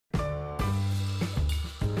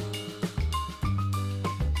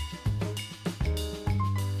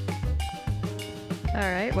All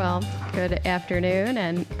right, well, good afternoon,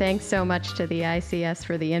 and thanks so much to the ICS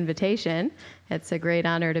for the invitation. It's a great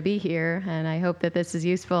honor to be here, and I hope that this is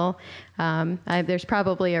useful. There's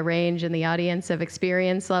probably a range in the audience of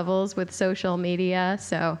experience levels with social media,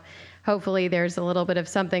 so hopefully there's a little bit of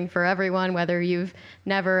something for everyone, whether you've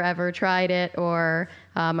never ever tried it or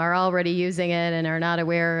are already using it and are not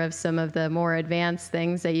aware of some of the more advanced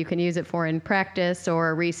things that you can use it for in practice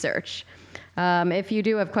or research. If you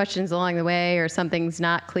do have questions along the way or something's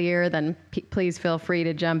not clear, then please feel free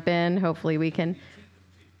to jump in. Hopefully we can.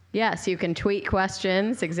 Yes, you can tweet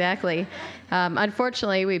questions, exactly.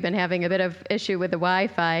 Unfortunately, we've been having a bit of issue with the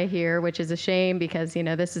Wi-Fi here, which is a shame because,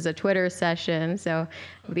 this is a Twitter session. So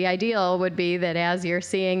the ideal would be that as you're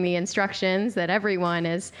seeing the instructions, that everyone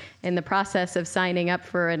is in the process of signing up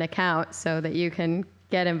for an account so that you can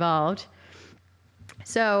get involved.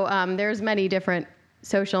 So there's many different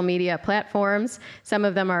social media platforms. Some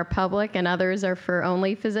of them are public and others are for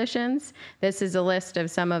only physicians. This is a list of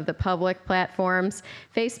some of the public platforms.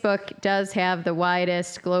 Facebook does have the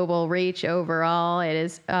widest global reach overall. It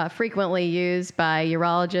is frequently used by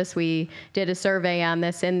urologists. We did a survey on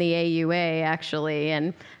this in the AUA actually,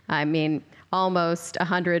 and almost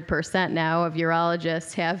 100% now of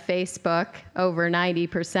urologists have Facebook, over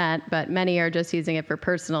 90%, but many are just using it for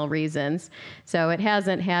personal reasons. So it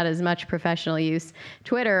hasn't had as much professional use.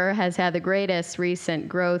 Twitter has had the greatest recent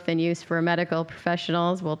growth in use for medical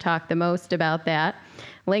professionals. We'll talk the most about that.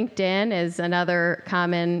 LinkedIn is another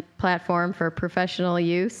common platform for professional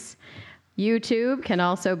use. YouTube can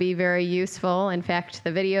also be very useful. In fact, the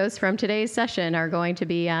videos from today's session are going to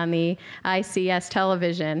be on the ICS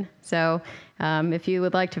television. So if you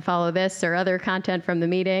would like to follow this or other content from the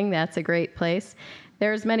meeting, that's a great place.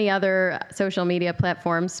 There's many other social media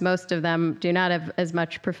platforms. Most of them do not have as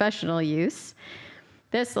much professional use.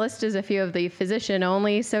 This list is a few of the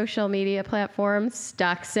physician-only social media platforms.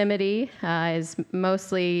 Doximity is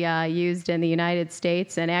mostly used in the United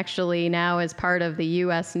States and actually now is part of the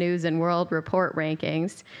U.S. News and World Report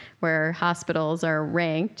rankings, where hospitals are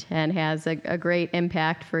ranked and has a great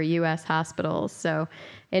impact for U.S. hospitals. So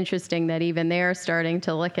interesting that even they're starting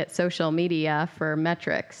to look at social media for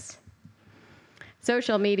metrics.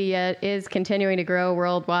 Social media is continuing to grow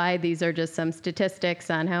worldwide. These are just some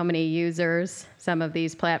statistics on how many users some of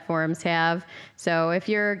these platforms have. So if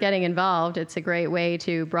you're getting involved, it's a great way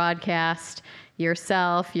to broadcast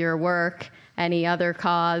yourself, your work, any other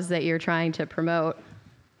cause that you're trying to promote.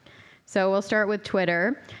 So we'll start with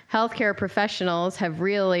Twitter. Healthcare professionals have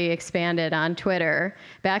really expanded on Twitter.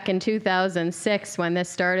 Back in 2006, when this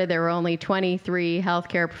started, there were only 23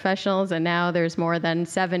 healthcare professionals, and now there's more than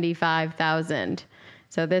 75,000.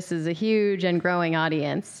 So this is a huge and growing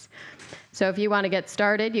audience. So if you want to get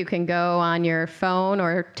started, you can go on your phone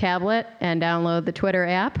or tablet and download the Twitter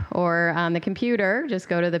app, or on the computer, just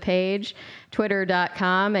go to the page,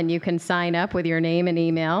 twitter.com, and you can sign up with your name and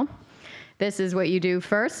email. This is what you do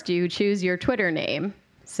first. You choose your Twitter name.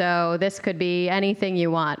 So this could be anything you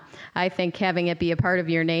want. I think having it be a part of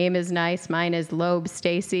your name is nice. Mine is Loeb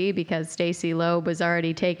Stacy because Stacy Loeb was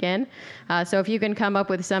already taken. So if you can come up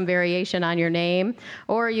with some variation on your name,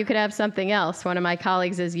 or you could have something else. One of my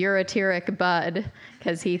colleagues is Ureteric Bud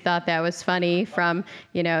because he thought that was funny from,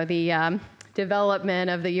 the development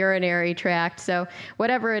of the urinary tract. So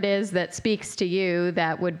whatever it is that speaks to you,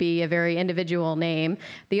 that would be a very individual name.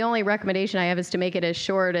 The only recommendation I have is to make it as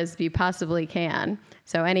short as you possibly can.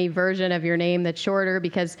 So any version of your name that's shorter,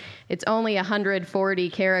 because it's only 140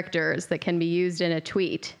 characters that can be used in a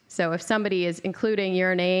tweet. So if somebody is including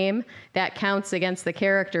your name, that counts against the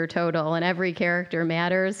character total, and every character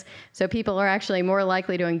matters. So people are actually more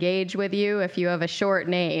likely to engage with you if you have a short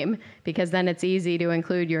name, because then it's easy to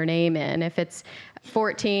include your name in. If it's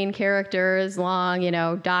 14 characters long,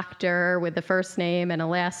 doctor with the first name and a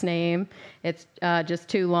last name, it's just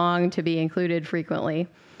too long to be included frequently.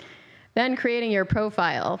 Then creating your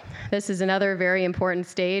profile. This is another very important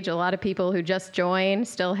stage. A lot of people who just join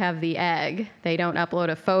still have the egg. They don't upload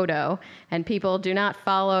a photo, and people do not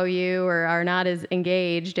follow you or are not as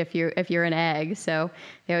engaged if you're an egg. So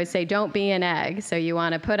they always say, don't be an egg. So you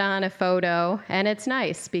want to put on a photo, and it's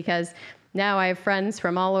nice because now I have friends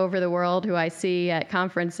from all over the world who I see at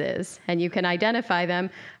conferences, and you can identify them.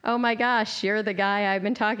 Oh my gosh, you're the guy I've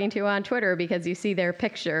been talking to on Twitter, because you see their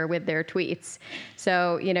picture with their tweets.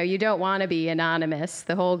 So, you don't want to be anonymous.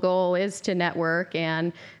 The whole goal is to network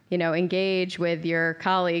and, engage with your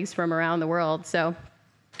colleagues from around the world. So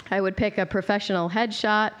I would pick a professional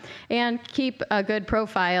headshot and keep a good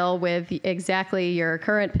profile with exactly your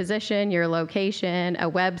current position, your location, a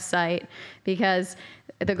website, because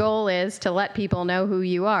the goal is to let people know who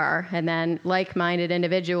you are, and then like-minded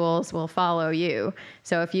individuals will follow you.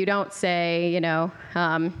 So if you don't say,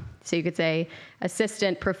 so you could say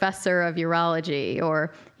assistant professor of urology,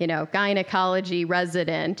 or, gynecology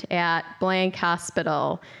resident at blank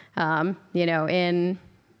hospital, in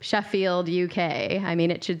Sheffield, UK. I mean,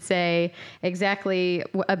 it should say exactly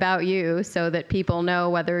about you so that people know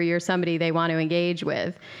whether you're somebody they want to engage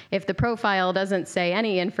with. If the profile doesn't say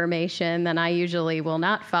any information, then I usually will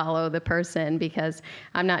not follow the person, because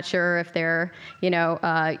I'm not sure if they're, a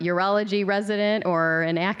urology resident or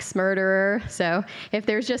an axe murderer. So if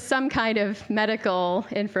there's just some kind of medical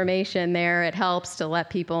information there, it helps to let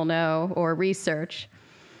people know, or research.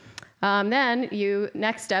 Then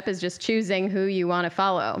next step is just choosing who you want to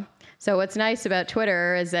follow. So what's nice about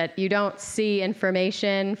Twitter is that you don't see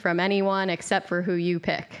information from anyone except for who you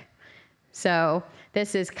pick. So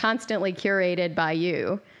this is constantly curated by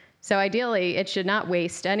you. So ideally, it should not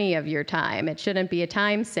waste any of your time. It shouldn't be a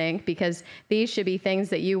time sink, because these should be things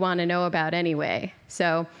that you want to know about anyway.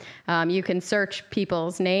 So you can search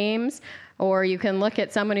people's names, or you can look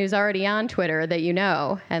at someone who's already on Twitter that you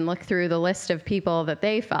know and look through the list of people that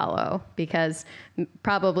they follow, because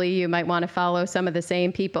probably you might want to follow some of the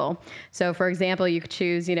same people. So for example, you could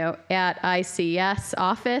choose, at ICS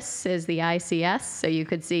office is the ICS. So you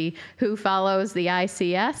could see who follows the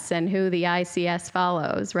ICS and who the ICS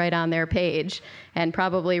follows right on their page. And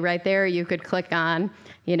probably right there you could click on,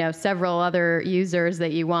 several other users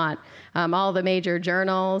that you want. All the major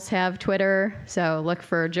journals have Twitter, so look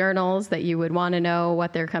for journals that you would want to know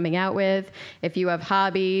what they're coming out with. If you have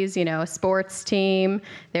hobbies, a sports team,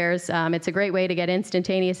 it's a great way to get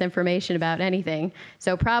instantaneous information about anything.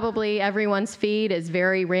 So probably everyone's feed is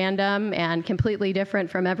very random and completely different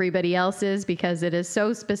from everybody else's, because it is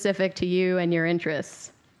so specific to you and your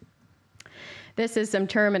interests. This is some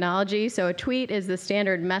terminology. So a tweet is the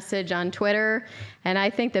standard message on Twitter, and I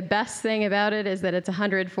think the best thing about it is that it's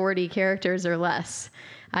 140 characters or less.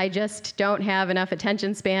 I just don't have enough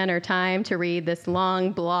attention span or time to read this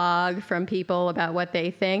long blog from people about what they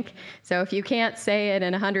think. So if you can't say it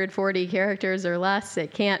in 140 characters or less,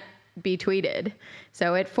 it can't be tweeted.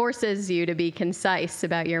 So it forces you to be concise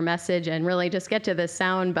about your message and really just get to the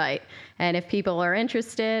sound bite. And if people are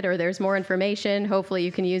interested or there's more information, hopefully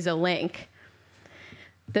you can use a link.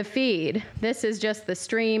 The feed, this is just the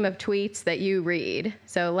stream of tweets that you read.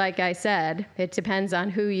 So like I said, it depends on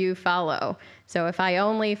who you follow. So if I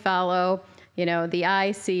only follow, the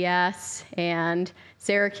ICS and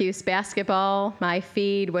Syracuse basketball, my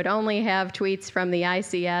feed would only have tweets from the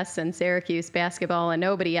ICS and Syracuse basketball and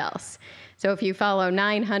nobody else. So if you follow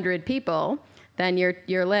 900 people, then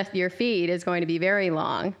your feed is going to be very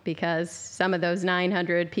long, because some of those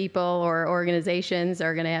 900 people or organizations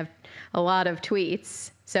are going to have a lot of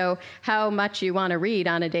tweets. So how much you want to read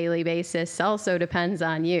on a daily basis also depends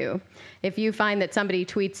on you. If you find that somebody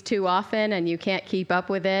tweets too often and you can't keep up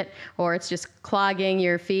with it, or it's just clogging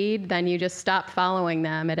your feed, then you just stop following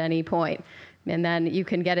them at any point. And then you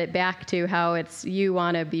can get it back to how you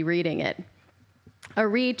want to be reading it. A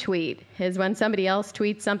retweet is when somebody else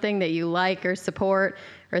tweets something that you like or support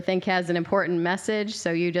or think has an important message.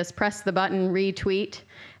 So you just press the button retweet,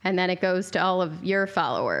 and then it goes to all of your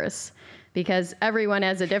followers, because everyone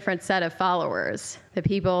has a different set of followers. The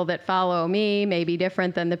people that follow me may be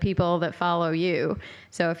different than the people that follow you.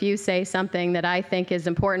 So if you say something that I think is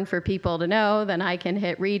important for people to know, then I can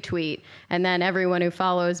hit retweet, and then everyone who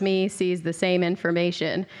follows me sees the same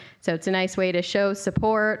information. So it's a nice way to show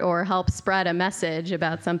support or help spread a message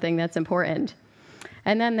about something that's important.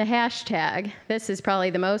 And then the hashtag. This is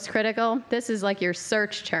probably the most critical. This is like your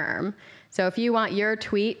search term. So if you want your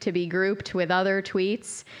tweet to be grouped with other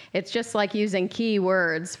tweets, it's just like using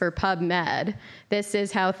keywords for PubMed. This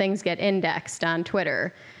is how things get indexed on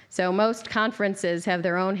Twitter. So most conferences have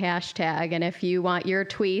their own hashtag, and if you want your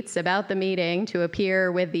tweets about the meeting to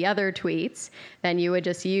appear with the other tweets, then you would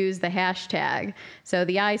just use the hashtag. So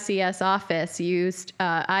the ICS office used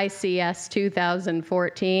ICS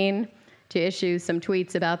 2014 to issue some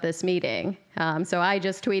tweets about this meeting. So I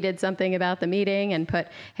just tweeted something about the meeting and put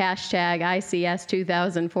hashtag ICS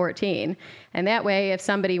 2014. And that way, if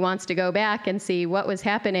somebody wants to go back and see what was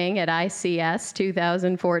happening at ICS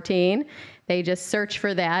 2014, they just search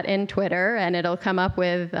for that in Twitter, and it'll come up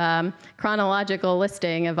with chronological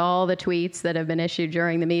listing of all the tweets that have been issued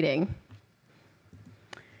during the meeting.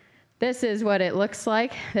 This is what it looks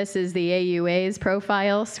like. This is the AUA's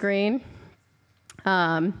profile screen.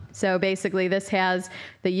 So basically this has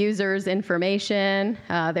the user's information,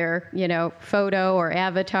 their photo or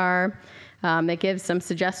avatar. that gives some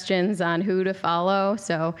suggestions on who to follow.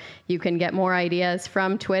 So you can get more ideas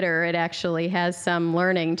from Twitter. It actually has some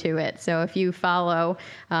learning to it. So if you follow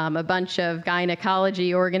a bunch of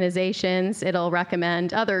gynecology organizations, it'll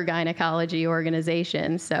recommend other gynecology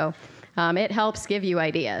organizations. So it helps give you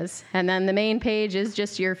ideas. And then the main page is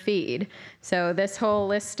just your feed. So this whole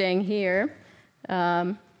listing here,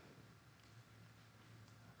 I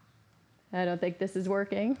don't think this is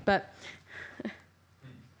working, but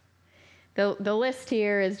the list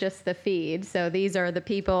here is just the feed. So these are the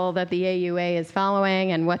people that the AUA is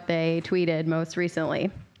following and what they tweeted most recently.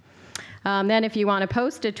 Then if you want to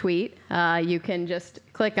post a tweet, you can just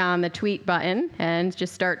click on the tweet button and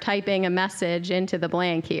just start typing a message into the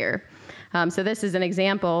blank here. So this is an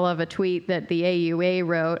example of a tweet that the AUA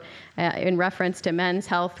wrote in reference to Men's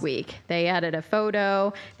Health Week. They added a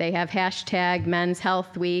photo. They have hashtag Men's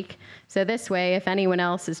Health Week. So this way, if anyone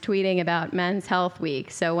else is tweeting about Men's Health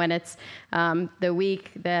Week, so when it's the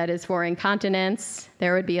week that is for incontinence,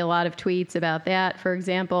 there would be a lot of tweets about that, for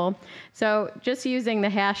example. So just using the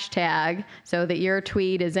hashtag so that your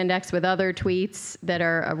tweet is indexed with other tweets that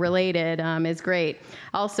are related is great.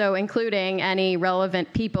 Also, including any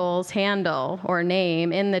relevant people's handle or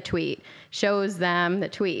name in the tweet shows them the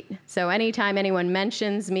tweet. So anytime anyone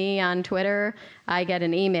mentions me on Twitter, I get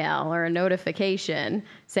an email or a notification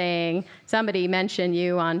saying somebody mentioned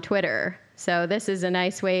you on Twitter. So this is a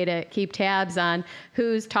nice way to keep tabs on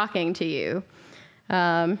who's talking to you.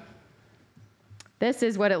 This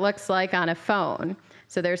is what it looks like on a phone.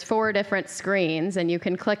 So there's 4 different screens, and you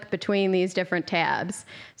can click between these different tabs.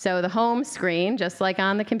 So the home screen, just like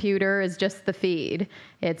on the computer, is just the feed.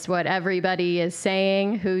 It's what everybody is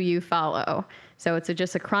saying, who you follow. So it's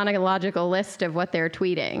just a chronological list of what they're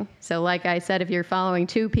tweeting. So like I said, if you're following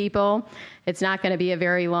 2 people, it's not going to be a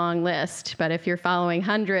very long list. But if you're following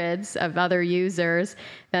hundreds of other users,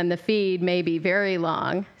 then the feed may be very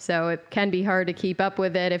long. So it can be hard to keep up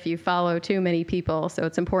with it if you follow too many people. So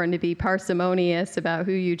it's important to be parsimonious about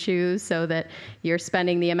who you choose so that you're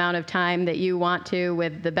spending the amount of time that you want to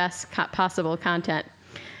with the best possible content.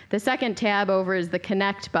 The second tab over is the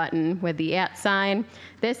connect button with the @ sign.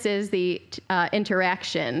 This is the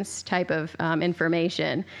interactions type of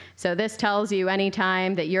information. So this tells you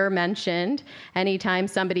anytime that you're mentioned, anytime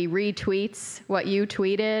somebody retweets what you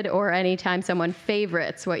tweeted, or anytime someone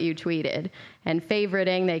favorites what you tweeted. And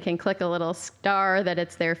favoriting, they can click a little star that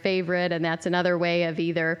it's their favorite, and that's another way of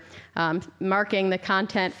either marking the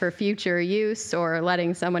content for future use or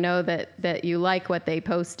letting someone know that you like what they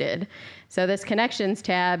posted. So this connections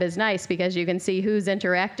tab is nice because you can see who's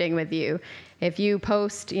interacting with you. If you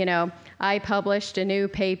post, I published a new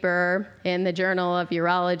paper in the Journal of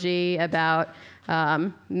Urology about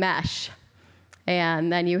mesh,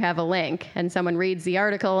 and then you have a link, and someone reads the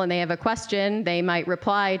article and they have a question, they might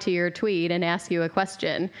reply to your tweet and ask you a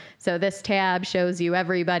question. So this tab shows you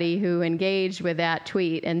everybody who engaged with that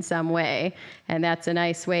tweet in some way, and that's a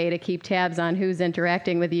nice way to keep tabs on who's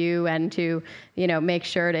interacting with you and to, make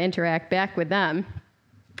sure to interact back with them.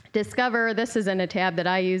 Discover, this isn't a tab that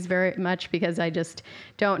I use very much because I just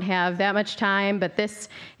don't have that much time, but this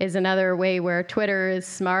is another way where Twitter is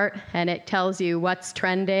smart and it tells you what's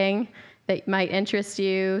trending that might interest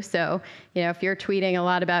you. So, if you're tweeting a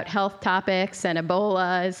lot about health topics and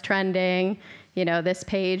Ebola is trending, this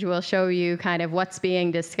page will show you kind of what's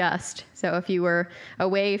being discussed. So if you were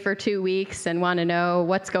away for 2 weeks and want to know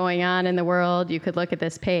what's going on in the world, you could look at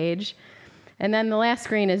this page. And then the last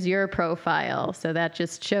screen is your profile. So that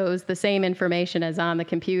just shows the same information as on the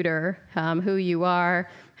computer, who you are,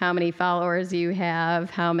 how many followers you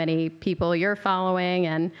have, how many people you're following,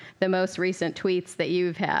 and the most recent tweets that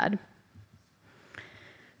you've had.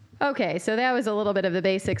 Okay, so that was a little bit of the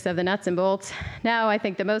basics of the nuts and bolts. Now I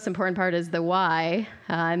think the most important part is the why,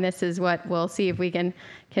 and this is what we'll see if we can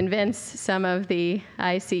convince some of the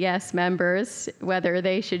ICS members whether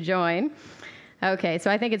they should join. Okay, so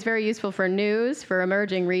I think it's very useful for news, for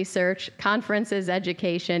emerging research, conferences,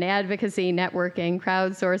 education, advocacy, networking,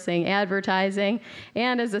 crowdsourcing, advertising,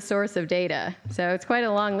 and as a source of data. So it's quite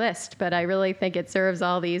a long list, but I really think it serves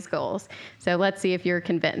all these goals. So let's see if you're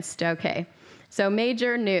convinced. Okay. So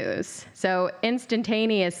major news. So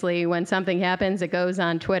instantaneously when something happens, it goes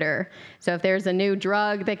on Twitter. So if there's a new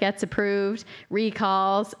drug that gets approved,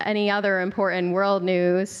 recalls, any other important world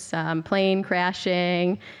news, plane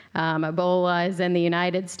crashing, Ebola is in the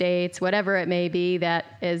United States, whatever it may be, that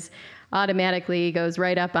is automatically goes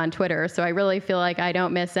right up on Twitter. So I really feel like I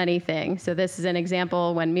don't miss anything. So this is an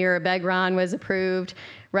example when mirabegron was approved.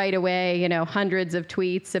 Right away, hundreds of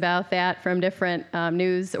tweets about that from different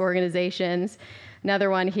news organizations.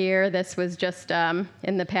 Another one here, this was just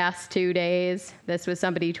in the past 2 days. This was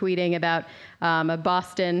somebody tweeting about a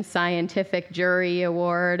Boston Scientific Jury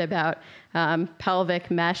Award about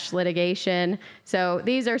pelvic mesh litigation. So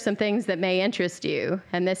these are some things that may interest you,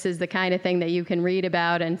 and this is the kind of thing that you can read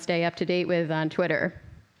about and stay up to date with on Twitter.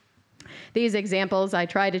 These examples, I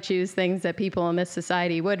try to choose things that people in this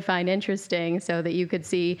society would find interesting so that you could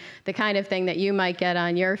see the kind of thing that you might get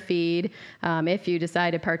on your feed if you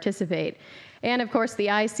decide to participate. And of course, the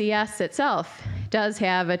ICS itself does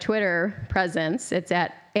have a Twitter presence. It's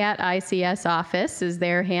at ICS office is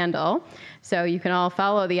their handle. So you can all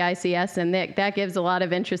follow the ICS, and that gives a lot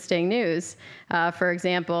of interesting news. For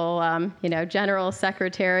example, General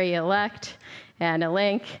Secretary-elect and a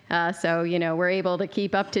link. So we're able to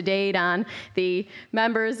keep up to date on the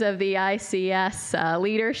members of the ICS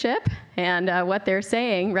leadership and what they're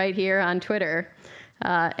saying right here on Twitter.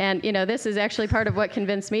 And this is actually part of what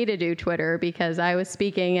convinced me to do Twitter, because I was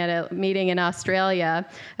speaking at a meeting in Australia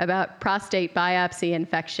about prostate biopsy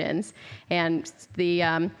infections, and the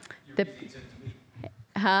huh?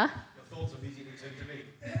 Your thoughts are easy to turn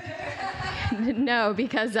to me. No,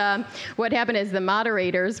 because what happened is the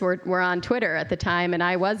moderators were on Twitter at the time, and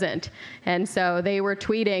I wasn't. And so they were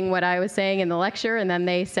tweeting what I was saying in the lecture, and then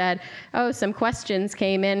they said, oh, some questions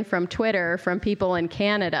came in from Twitter from people in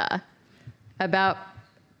Canada about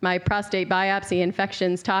my prostate biopsy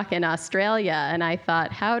infections talk in Australia. And I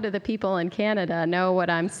thought, how do the people in Canada know what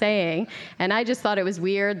I'm saying? And I just thought it was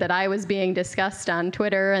weird that I was being discussed on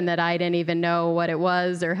Twitter and that I didn't even know what it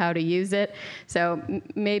was or how to use it. So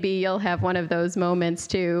maybe you'll have one of those moments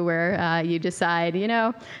too where you decide,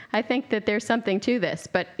 I think that there's something to this.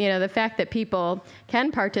 But the fact that people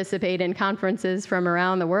can participate in conferences from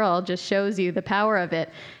around the world just shows you the power of it.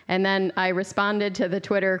 And then I responded to the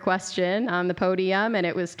Twitter question on the podium, and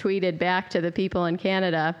it was tweeted back to the people in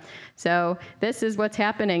Canada. So this is what's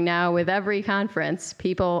happening now with every conference.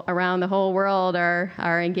 People around the whole world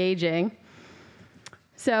are engaging.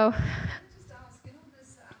 So, Just ask,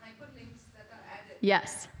 this hyperlinks that are added.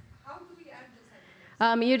 Yes. How do we add this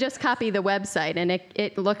hyperlinks? You just copy the website, and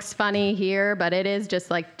it looks funny here, but it is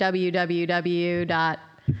just like www.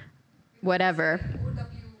 whatever.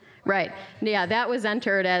 Right. Yeah, that was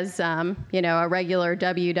entered as, a regular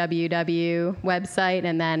www website,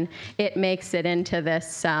 and then it makes it into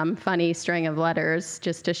this funny string of letters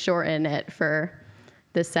just to shorten it for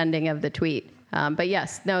the sending of the tweet. But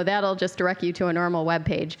yes, no, that'll just direct you to a normal web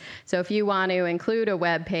page. So if you want to include a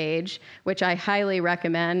web page, which I highly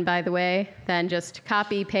recommend, by the way, then just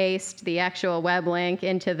copy paste the actual web link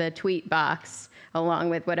into the tweet box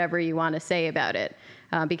along with whatever you want to say about it.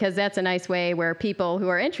 Because that's a nice way where people who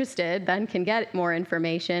are interested then can get more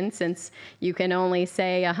information, since you can only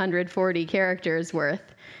say 140 characters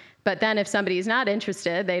worth. But then if somebody's not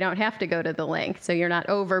interested, they don't have to go to the link. So you're not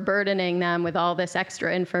overburdening them with all this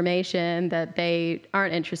extra information that they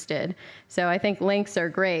aren't interested. So I think links are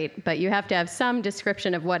great, but you have to have some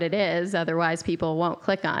description of what it is, otherwise people won't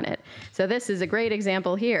click on it. So this is a great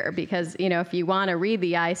example here, because if you want to read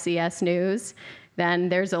the ICS news, then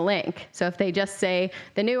there's a link. So if they just say,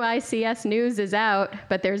 the new ICS news is out,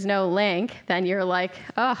 but there's no link, then you're like,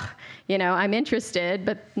 I'm interested,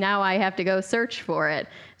 but now I have to go search for it.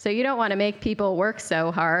 So you don't want to make people work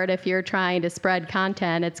so hard. If you're trying to spread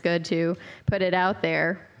content, it's good to put it out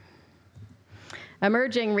there.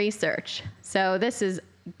 Emerging research. So this is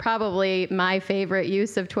probably my favorite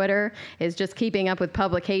use of Twitter, is just keeping up with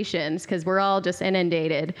publications, because we're all just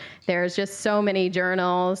inundated. There's just so many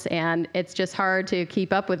journals, and it's just hard to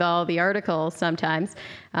keep up with all the articles sometimes.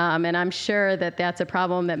 And I'm sure that that's a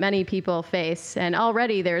problem that many people face. And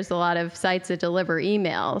already there's a lot of sites that deliver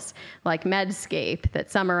emails, like Medscape, that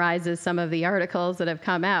summarizes some of the articles that have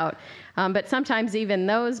come out. But sometimes even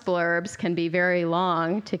those blurbs can be very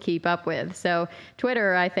long to keep up with. So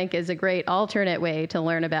Twitter, I think, is a great alternate way to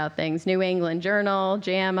learn about things. New England Journal,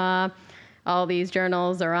 JAMA, all these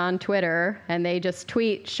journals are on Twitter, and they just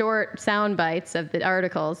tweet short sound bites of the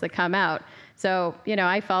articles that come out. So,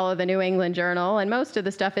 I follow the New England Journal, and most of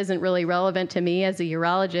the stuff isn't really relevant to me as a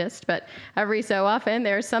urologist, but every so often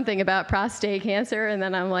there's something about prostate cancer, and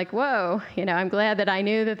then I'm like, whoa, I'm glad that I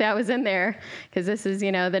knew that that was in there, because this is,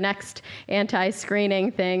 the next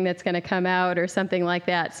anti-screening thing that's going to come out or something like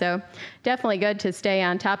that. So definitely good to stay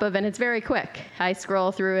on top of, and it's very quick. I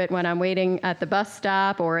scroll through it when I'm waiting at the bus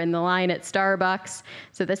stop or in the line at Starbucks.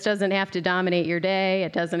 So this doesn't have to dominate your day.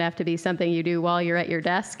 It doesn't have to be something you do while you're at your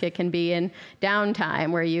desk. It can be in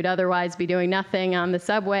downtime where you'd otherwise be doing nothing on the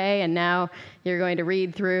subway, and now you're going to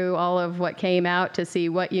read through all of what came out to see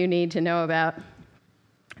what you need to know about.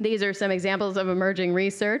 These are some examples of emerging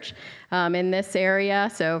research in this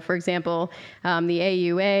area. So, for example, the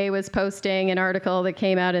AUA was posting an article that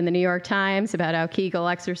came out in the New York Times about how Kegel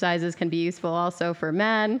exercises can be useful also for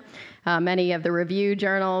men. Many of the review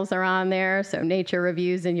journals are on there. So Nature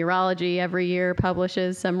Reviews in Urology every year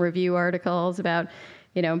publishes some review articles about,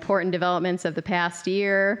 important developments of the past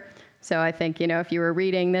year. So I think, if you were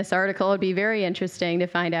reading this article, it'd be very interesting to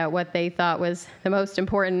find out what they thought was the most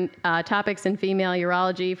important topics in female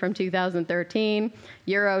urology from 2013.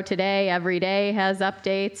 Uro Today every day has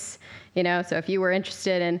updates. So if you were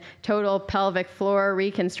interested in total pelvic floor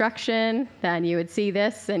reconstruction, then you would see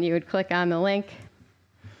this and you would click on the link.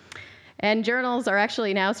 And journals are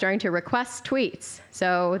actually now starting to request tweets.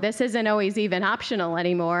 So this isn't always even optional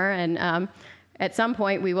anymore. And at some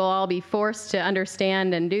point, we will all be forced to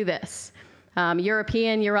understand and do this.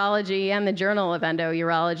 European Urology and the Journal of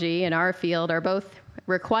Endourology in our field are both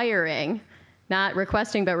requiring, not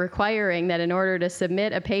requesting, but requiring that in order to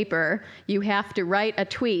submit a paper, you have to write a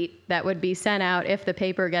tweet that would be sent out if the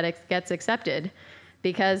paper gets accepted.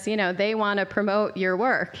 Because, they want to promote your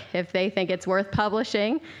work. If they think it's worth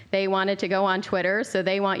publishing, they want it to go on Twitter, so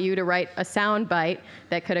they want you to write a soundbite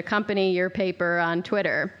that could accompany your paper on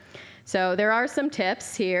Twitter. So there are some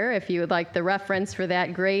tips here. If you would like the reference for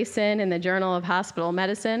that, Grayson in the Journal of Hospital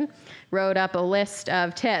Medicine wrote up a list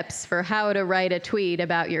of tips for how to write a tweet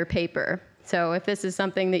about your paper. So if this is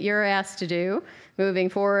something that you're asked to do moving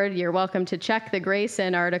forward, you're welcome to check the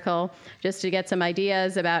Grayson article just to get some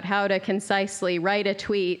ideas about how to concisely write a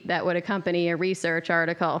tweet that would accompany a research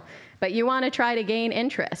article. But you want to try to gain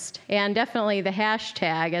interest. And definitely the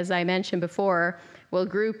hashtag, as I mentioned before, will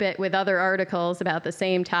group it with other articles about the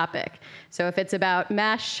same topic. So if it's about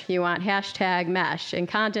mesh, you want hashtag mesh.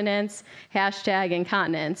 Incontinence, hashtag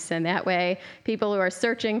incontinence. And that way, people who are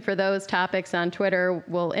searching for those topics on Twitter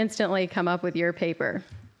will instantly come up with your paper.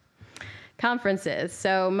 Conferences.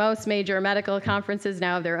 So most major medical conferences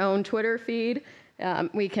now have their own Twitter feed.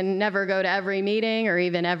 We can never go to every meeting or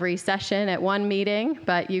even every session at one meeting,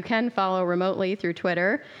 but you can follow remotely through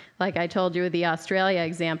Twitter, like I told you with the Australia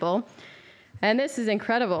example. And this is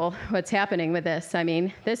incredible what's happening with this. I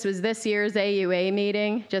mean, this was this year's AUA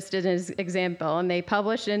meeting, just as an example, and they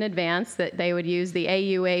published in advance that they would use the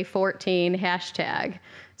AUA 14 hashtag.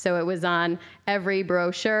 So it was on every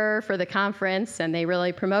brochure for the conference, and they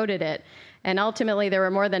really promoted it. And ultimately, there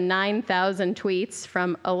were more than 9,000 tweets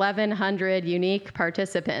from 1,100 unique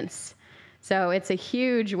participants. So it's a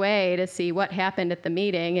huge way to see what happened at the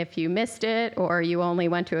meeting if you missed it or you only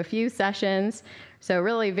went to a few sessions. So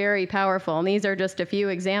really very powerful. And these are just a few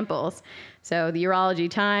examples. So the Urology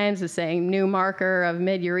Times is saying new marker of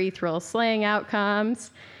mid-urethral sling outcomes.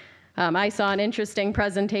 I saw an interesting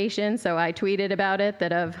presentation, so I tweeted about it,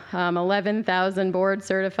 that of 11,000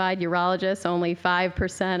 board-certified urologists, only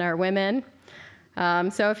 5% are women.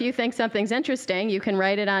 So if you think something's interesting, you can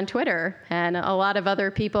write it on Twitter. And a lot of other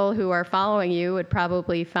people who are following you would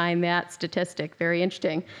probably find that statistic very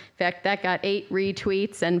interesting. In fact, that got 8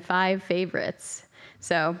 retweets and 5 favorites.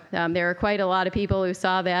 So there are quite a lot of people who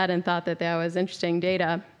saw that and thought that that was interesting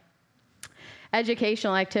data.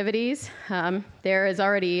 Educational activities. There is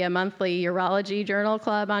already a monthly urology journal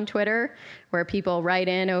club on Twitter where people write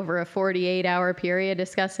in over a 48-hour period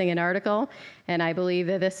discussing an article. And I believe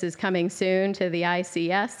that this is coming soon to the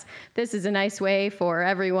ICS. This is a nice way for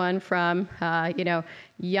everyone from,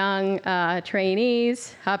 young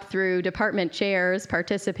trainees up through department chairs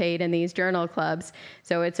participate in these journal clubs.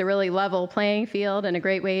 So it's a really level playing field and a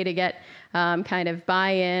great way to get kind of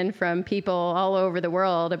buy-in from people all over the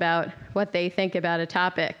world about what they think about a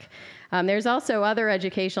topic. There's also other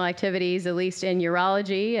educational activities, at least in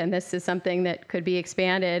urology, and this is something that could be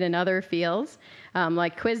expanded in other fields,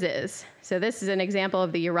 like quizzes. So this is an example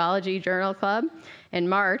of the Urology Journal Club. In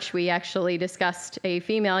March, we actually discussed a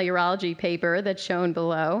female urology paper that's shown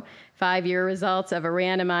below, 5-year results of a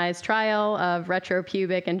randomized trial of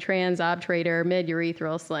retropubic and transobturator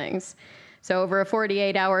mid-urethral slings. So over a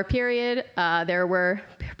 48-hour period, there were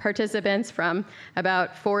participants from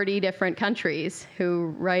about 40 different countries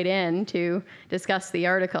who write in to discuss the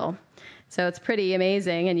article. So it's pretty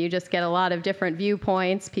amazing, and you just get a lot of different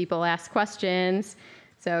viewpoints. People ask questions.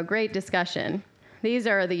 So great discussion. These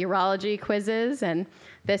are the urology quizzes, and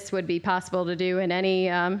this would be possible to do in any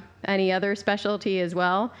other specialty as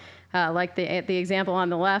well. Like the example on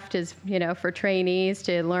the left is, for trainees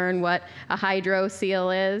to learn what a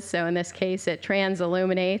hydrocele is. So in this case, it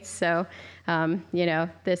transilluminates. So,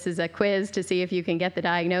 this is a quiz to see if you can get the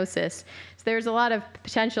diagnosis. So there's a lot of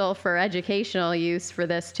potential for educational use for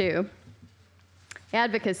this too.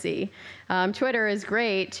 advocacy. Twitter is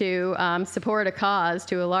great to support a cause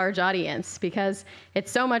to a large audience because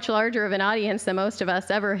it's so much larger of an audience than most of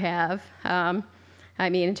us ever have. I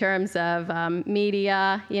mean, in terms of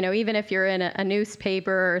media, even if you're in a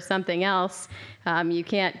newspaper or something else, you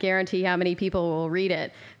can't guarantee how many people will read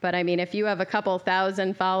it. But I mean, if you have a couple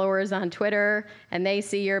thousand followers on Twitter and they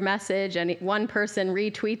see your message and one person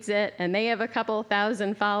retweets it and they have a couple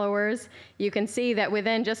thousand followers, you can see that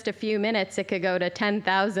within just a few minutes it could go to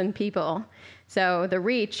 10,000 people. So the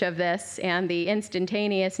reach of this and the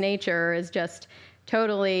instantaneous nature is just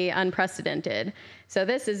totally unprecedented. So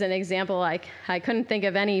this is an example, I couldn't think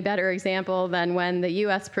of any better example than when the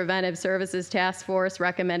U.S. Preventive Services Task Force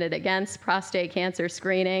recommended against prostate cancer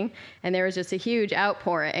screening, and there was just a huge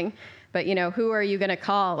outpouring. But, who are you going to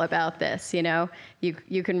call about this?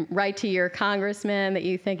 You can write to your congressman that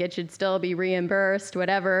you think it should still be reimbursed,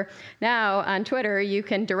 whatever. Now, on Twitter, you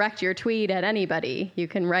can direct your tweet at anybody. You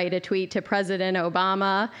can write a tweet to President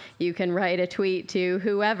Obama. You can write a tweet to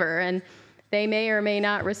whoever. And they may or may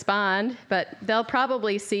not respond, but they'll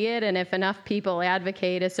probably see it, and if enough people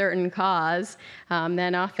advocate a certain cause,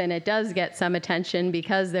 then often it does get some attention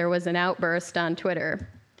because there was an outburst on Twitter.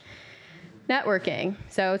 Networking.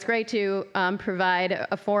 So it's great to provide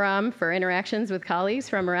a forum for interactions with colleagues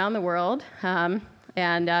from around the world.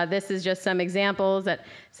 This is just some examples at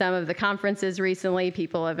some of the conferences recently.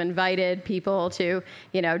 People have invited people to,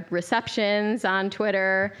 receptions on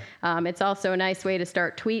Twitter. It's also a nice way to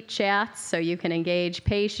start tweet chats so you can engage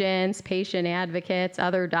patients, patient advocates,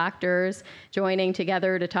 other doctors joining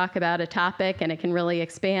together to talk about a topic, and it can really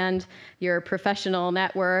expand your professional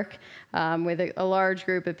network with a large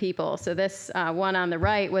group of people. So this one on the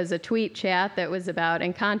right was a tweet chat that was about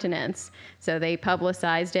incontinence. So they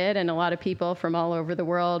publicized it, and a lot of people from all over the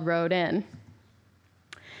world wrote in.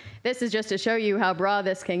 This is just to show you how broad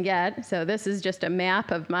this can get. So this is just a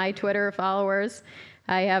map of my Twitter followers.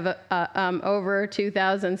 I have over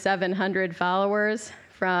 2,700 followers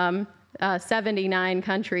from 79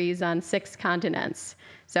 countries on 6 continents.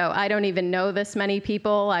 So I don't even know this many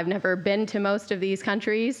people. I've never been to most of these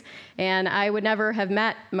countries, and I would never have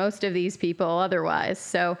met most of these people otherwise.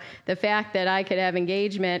 So the fact that I could have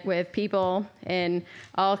engagement with people in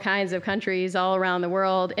all kinds of countries all around the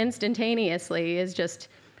world instantaneously is just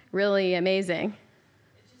really amazing.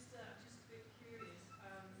 Just a bit curious,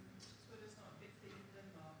 Twitter's not a big thing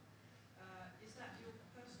in Denmark. Is that your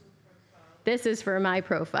personal profile? This is for my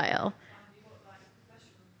profile. You got like a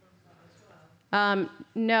professional profile as well?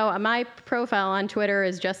 No, my profile on Twitter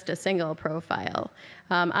is just a single profile.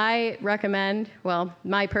 I recommend,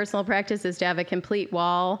 my personal practice is to have a complete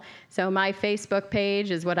wall. So my Facebook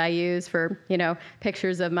page is what I use for,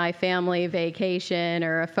 pictures of my family vacation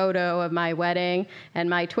or a photo of my wedding. And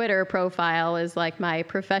my Twitter profile is like my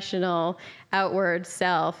professional outward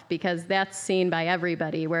self because that's seen by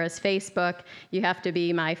everybody. Whereas Facebook, you have to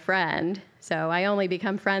be my friend. So I only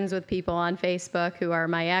become friends with people on Facebook who are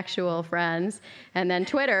my actual friends. And then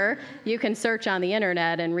Twitter, you can search on the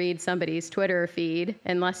internet and read somebody's Twitter feed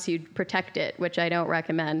unless you protect it, which I don't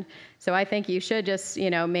recommend. So I think you should just,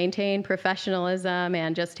 maintain professionalism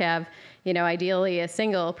and just have, ideally a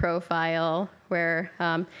single profile where,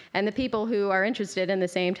 and the people who are interested in the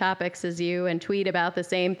same topics as you and tweet about the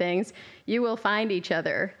same things, you will find each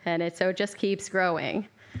other. And it just keeps growing.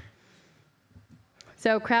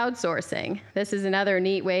 So crowdsourcing. This is another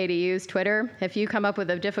neat way to use Twitter. If you come up with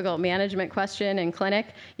a difficult management question in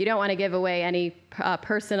clinic, you don't want to give away any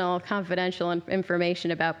personal, confidential information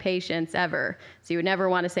about patients ever. So you would never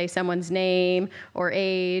want to say someone's name or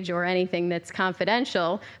age or anything that's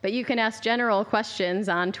confidential, but you can ask general questions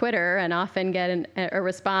on Twitter and often get a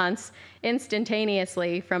response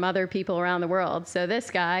instantaneously from other people around the world. So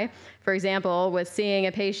this guy, for example, was seeing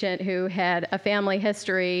a patient who had a family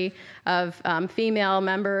history of female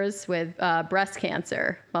members with breast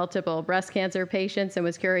cancer, multiple breast cancer patients, and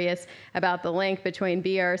was curious about the link between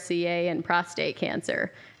BRCA and prostate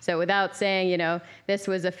cancer. So without saying, this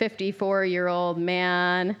was a 54-year-old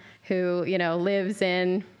man who, lives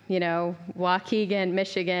in, Waukegan,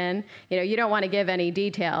 Michigan. You don't want to give any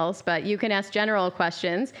details, but you can ask general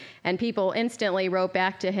questions, and people instantly wrote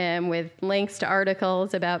back to him with links to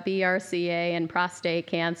articles about BRCA and prostate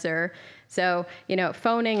cancer. So,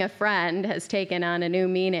 phoning a friend has taken on a new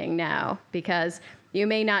meaning now because you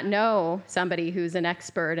may not know somebody who's an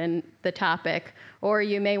expert in the topic, or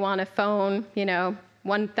you may want to phone,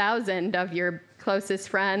 1,000 of your closest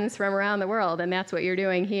friends from around the world, and that's what you're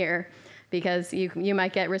doing here. Because you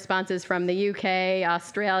might get responses from the UK,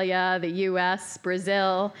 Australia, the US,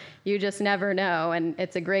 Brazil. You just never know, and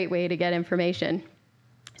it's a great way to get information.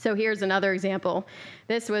 So here's another example.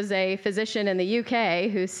 This was a physician in the UK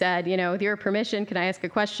who said, with your permission, can I ask a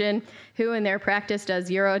question? Who in their practice does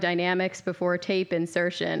urodynamics before tape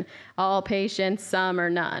insertion? All patients, some, or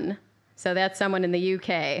none? So that's someone in the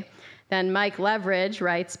UK. Then Mike Leverage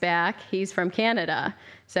writes back. He's from Canada.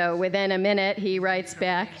 So within a minute, he writes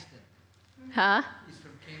back. Huh? He's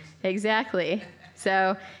from Kingston. Exactly.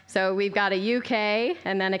 So we've got a UK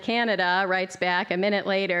and then a Canada writes back a minute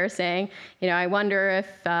later saying, I wonder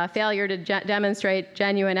if failure to demonstrate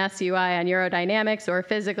genuine SUI on urodynamics or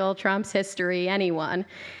physical trumps history, anyone.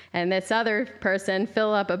 And this other person,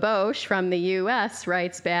 Philip Abosh from the US,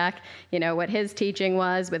 writes back, what his teaching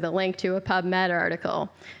was with a link to a PubMed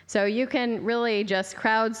article. So you can really just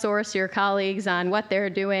crowdsource your colleagues on what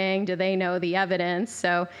they're doing. Do they know the evidence?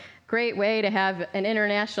 So great way to have an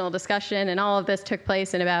international discussion, and all of this took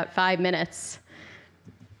place in about 5 minutes.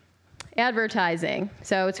 Advertising.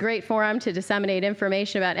 So it's a great forum to disseminate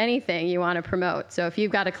information about anything you want to promote. So if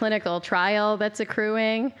you've got a clinical trial that's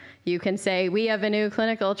accruing, you can say, we have a new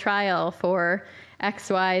clinical trial for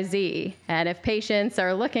XYZ. And if patients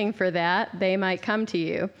are looking for that, they might come to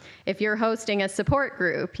you. If you're hosting a support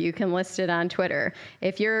group, you can list it on Twitter.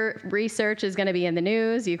 If your research is going to be in the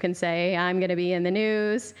news, you can say, I'm going to be in the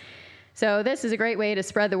news. So this is a great way to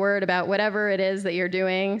spread the word about whatever it is that you're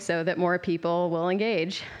doing so that more people will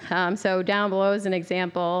engage. So down below is an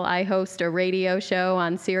example. I host a radio show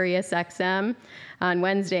on Sirius XM on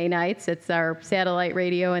Wednesday nights. It's our satellite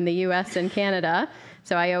radio in the US and Canada.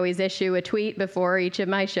 So I always issue a tweet before each of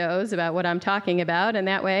my shows about what I'm talking about, and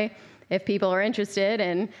that way, if people are interested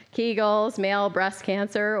in Kegels, male breast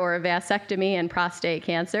cancer, or a vasectomy and prostate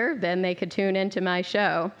cancer, then they could tune into my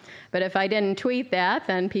show. But if I didn't tweet that,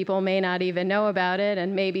 then people may not even know about it,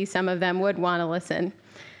 and maybe some of them would want to listen.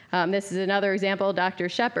 This is another example. Dr.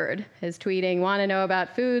 Shepard is tweeting, want to know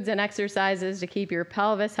about foods and exercises to keep your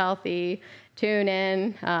pelvis healthy. Tune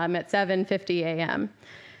in at 7:50 a.m.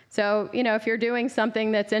 So, if you're doing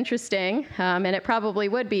something that's interesting, and it probably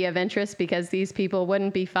would be of interest because these people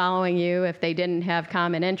wouldn't be following you if they didn't have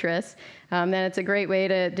common interests, then it's a great way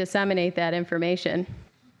to disseminate that information.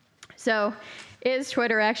 So, is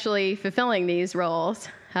Twitter actually fulfilling these roles?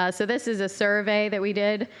 So this is a survey that we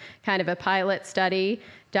did, kind of a pilot study,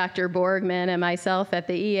 Dr. Borgman and myself at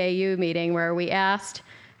the EAU meeting, where we asked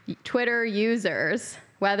Twitter users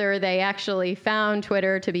whether they actually found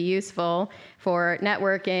Twitter to be useful for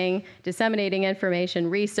networking, disseminating information,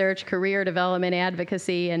 research, career development,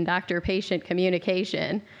 advocacy, and doctor-patient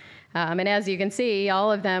communication. And as you can see,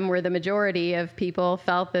 all of them were the majority of people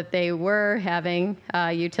felt that they were having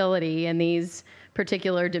utility in these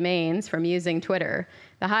particular domains from using Twitter.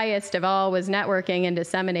 The highest of all was networking and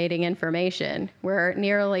disseminating information, where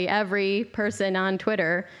nearly every person on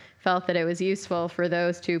Twitter felt that it was useful for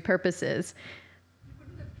those two purposes.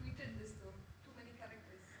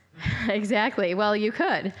 Exactly. Well, you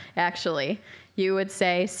could, actually. You would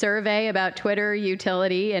say, survey about Twitter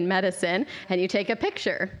utility in medicine, and you take a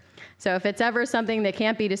picture. So if it's ever something that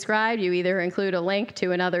can't be described, you either include a link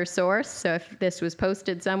to another source, so if this was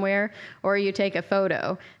posted somewhere, or you take a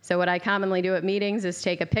photo. So what I commonly do at meetings is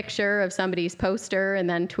take a picture of somebody's poster and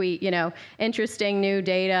then tweet, interesting new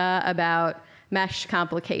data about mesh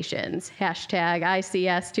complications, hashtag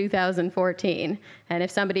ICS 2014. And if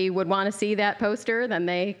somebody would want to see that poster, then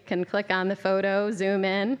they can click on the photo, zoom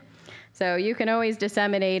in. So you can always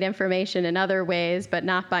disseminate information in other ways, but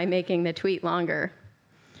not by making the tweet longer.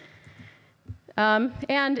 And,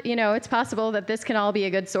 it's possible that this can all be a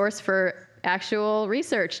good source for actual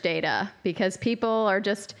research data, because people are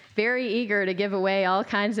just very eager to give away all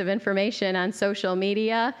kinds of information on social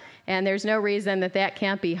media, and there's no reason that that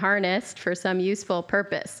can't be harnessed for some useful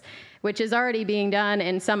purpose, which is already being done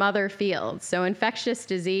in some other fields. So infectious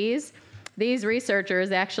disease, these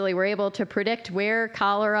researchers actually were able to predict where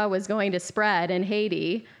cholera was going to spread in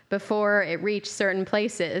Haiti before it reached certain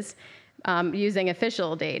places using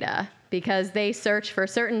official data, because they searched for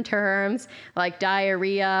certain terms like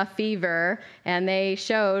diarrhea, fever, and they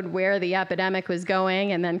showed where the epidemic was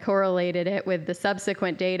going and then correlated it with the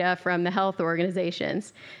subsequent data from the health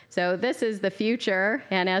organizations. So this is the future,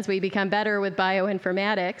 and as we become better with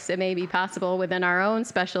bioinformatics, it may be possible within our own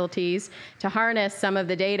specialties to harness some of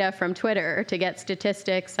the data from Twitter to get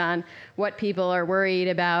statistics on what people are worried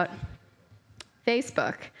about.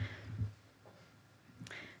 Facebook.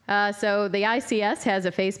 So the ICS has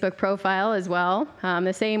a Facebook profile as well.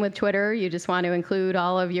 The same with Twitter. You just want to include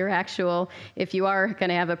all of your actual, if you are going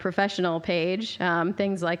to have a professional page,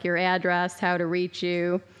 things like your address, how to reach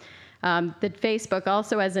you. The Facebook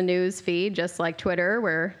also has a news feed, just like Twitter,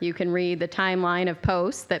 where you can read the timeline of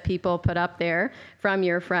posts that people put up there from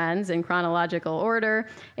your friends in chronological order,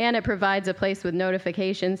 and it provides a place with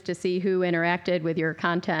notifications to see who interacted with your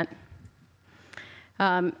content.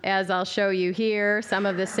 As I'll show you here, some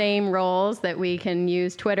of the same roles that we can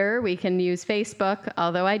use Twitter, we can use Facebook,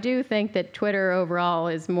 although I do think that Twitter overall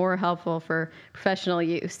is more helpful for professional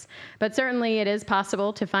use. But certainly it is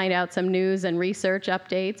possible to find out some news and research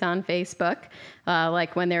updates on Facebook,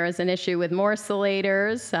 like when there is an issue with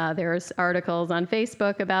morcellators, there's articles on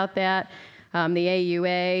Facebook about that. The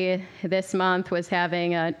AUA this month was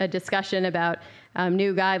having a discussion about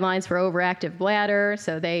new guidelines for overactive bladder,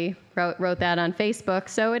 so they wrote that on Facebook.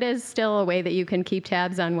 So it is still a way that you can keep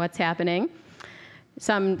tabs on what's happening.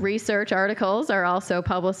 Some research articles are also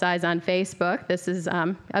publicized on Facebook. This is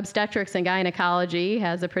Obstetrics and Gynecology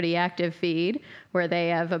has a pretty active feed where they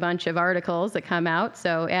have a bunch of articles that come out.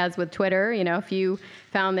 So as with Twitter, you know, if you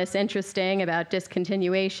found this interesting about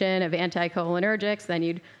discontinuation of anticholinergics, then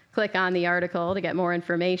you'd click on the article to get more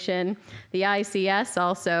information. The ICS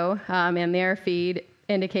also in their feed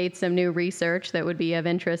indicates some new research that would be of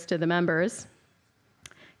interest to the members.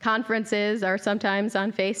 Conferences are sometimes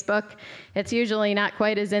on Facebook. It's usually not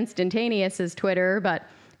quite as instantaneous as Twitter, but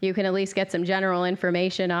you can at least get some general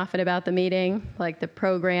information often about the meeting, like the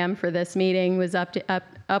program for this meeting was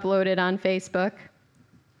uploaded on Facebook.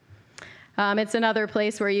 It's another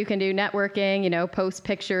place where you can do networking, you know, post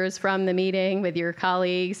pictures from the meeting with your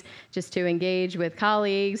colleagues just to engage with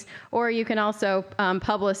colleagues, or you can also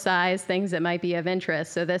publicize things that might be of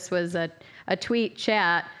interest. So this was a tweet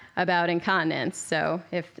chat about incontinence. So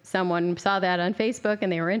if someone saw that on Facebook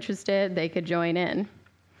and they were interested, they could join in.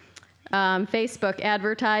 Facebook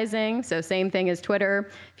advertising, so same thing as Twitter.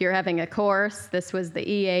 If you're having a course, this was the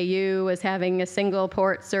EAU was having a single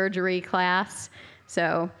port surgery class.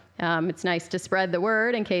 So it's nice to spread the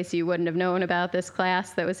word in case you wouldn't have known about this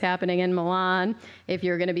class that was happening in Milan. If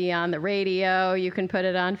you're going to be on the radio, you can put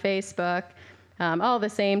it on Facebook. All the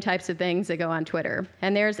same types of things that go on Twitter.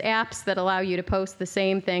 And there's apps that allow you to post the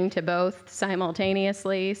same thing to both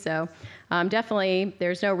simultaneously. So definitely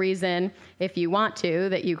there's no reason, if you want to,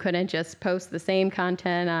 that you couldn't just post the same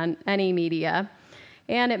content on any media.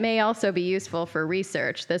 And it may also be useful for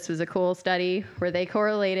research. This was a cool study where they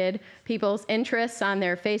correlated people's interests on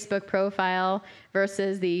their Facebook profile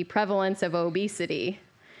versus the prevalence of obesity.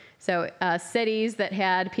 So cities that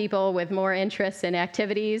had people with more interests in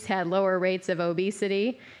activities had lower rates of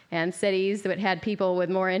obesity, and cities that had people with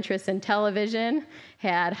more interest in television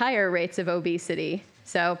had higher rates of obesity.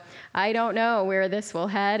 So I don't know where this will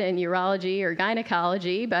head in urology or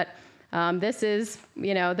gynecology, but this is,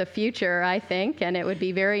 you know, the future, I think, and it would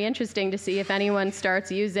be very interesting to see if anyone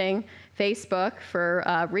starts using Facebook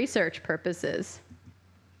for research purposes.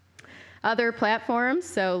 Other platforms,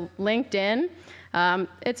 so LinkedIn.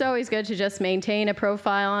 It's always good to just maintain a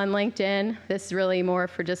profile on LinkedIn. This is really more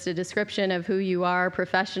for just a description of who you are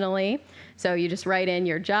professionally. So you just write in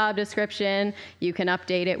your job description. You can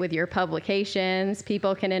update it with your publications.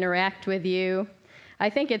 People can interact with you. I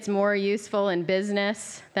think it's more useful in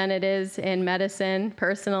business than it is in medicine,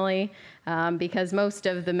 personally, because most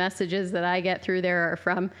of the messages that I get through there are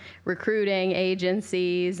from recruiting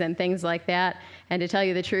agencies and things like that. And to tell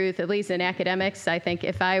you the truth, at least in academics, I think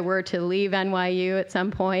if I were to leave NYU at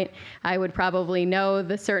some point, I would probably know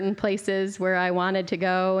the certain places where I wanted to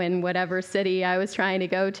go in whatever city I was trying to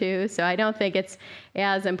go to. So I don't think it's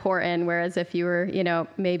as important, whereas if you were, you know,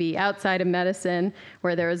 maybe outside of medicine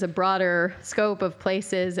where there is a broader scope of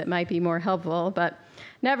places, it might be more helpful. But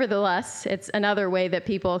nevertheless, it's another way that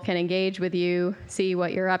people can engage with you, see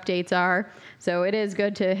what your updates are. So it is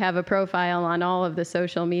good to have a profile on all of the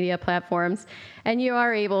social media platforms. And you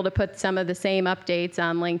are able to put some of the same updates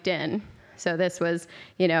on LinkedIn. So this was,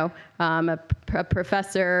 you know, a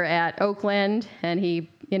professor at Oakland, and he,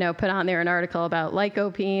 you know, put on there an article about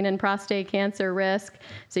lycopene and prostate cancer risk.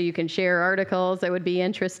 So you can share articles that would be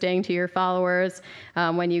interesting to your followers.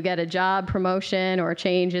 When you get a job promotion or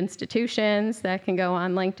change institutions, that can go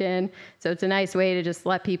on LinkedIn. So it's a nice way to just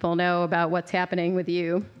let people know about what's happening with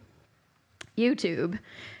you. YouTube.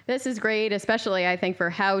 This is great, especially I think for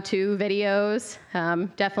how-to videos,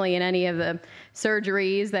 definitely in any of the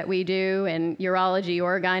surgeries that we do in urology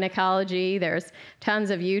or gynecology. There's tons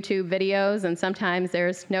of YouTube videos, and sometimes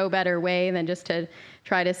there's no better way than just to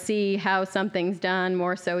try to see how something's done,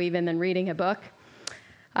 more so even than reading a book.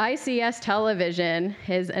 ICS Television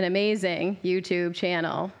is an amazing YouTube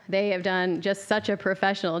channel. They have done just such a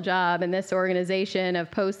professional job in this organization of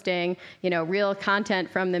posting, real content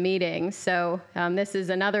from the meetings. So this is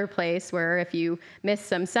another place where if you miss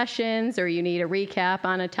some sessions or you need a recap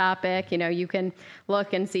on a topic, you can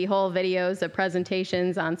look and see whole videos of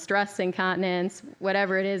presentations on stress incontinence,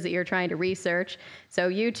 whatever it is that you're trying to research. So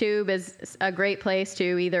YouTube is a great place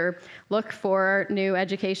to either look for new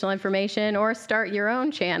educational information or start your own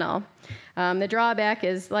channel. The drawback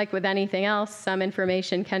is, like with anything else, some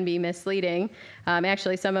information can be misleading.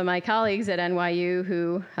 Actually, some of my colleagues at NYU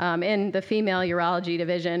who, in the female urology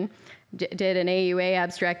division, did an AUA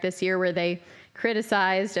abstract this year where they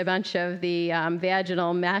criticized a bunch of the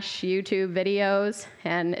vaginal mesh YouTube videos,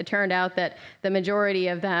 and it turned out that the majority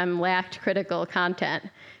of them lacked critical content.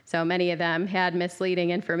 So many of them had misleading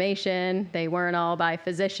information. They weren't all by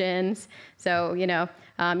physicians. So,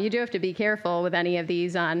 you do have to be careful with any of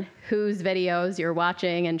these on whose videos you're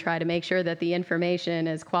watching and try to make sure that the information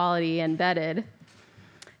is quality and vetted.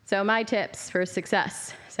 So my tips for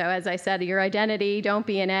success. So as I said, your identity, don't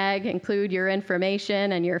be an egg, include your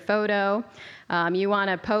information and your photo. You want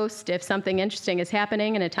to post if something interesting is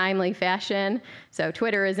happening in a timely fashion. So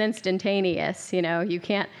Twitter is instantaneous. You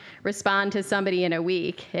can't respond to somebody in a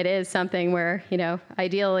week. It is something where,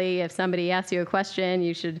 ideally if somebody asks you a question,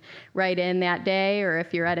 you should write in that day, or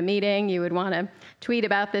if you're at a meeting, you would want to tweet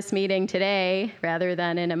about this meeting today rather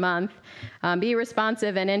than in a month. Be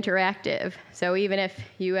responsive and interactive. So even if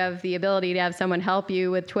you have the ability to have someone help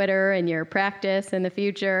you with Twitter in your practice in the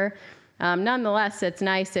future, nonetheless, it's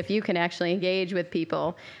nice if you can actually engage with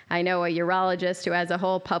people. I know a urologist who has a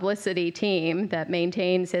whole publicity team that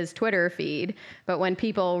maintains his Twitter feed, but when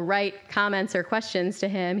people write comments or questions to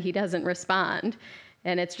him, he doesn't respond.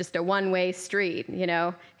 And it's just a one-way street,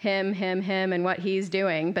 him, and what he's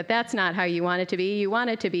doing. But that's not how you want it to be. You want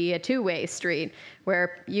it to be a two-way street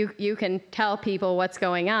where you can tell people what's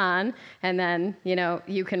going on, and then,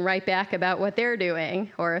 you can write back about what they're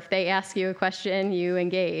doing. Or if they ask you a question, you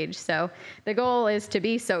engage. So the goal is to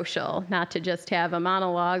be social, not to just have a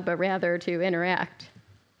monologue, but rather to interact.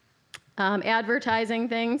 Advertising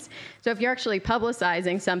things. So if you're actually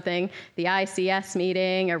publicizing something, the ICS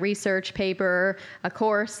meeting, a research paper, a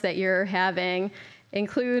course that you're having,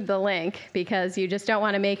 include the link, because you just don't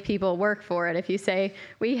want to make people work for it. If you say,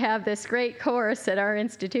 we have this great course at our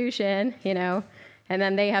institution, and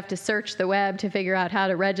then they have to search the web to figure out how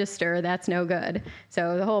to register, that's no good.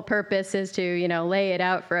 So the whole purpose is to, lay it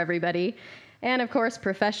out for everybody. And of course,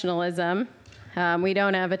 professionalism. We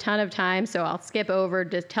don't have a ton of time, so I'll skip over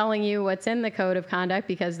just telling you what's in the Code of Conduct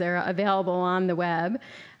because they're available on the web.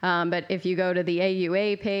 But if you go to the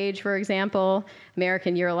AUA page, for example,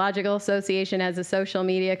 American Urological Association has a social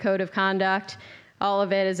media code of conduct. All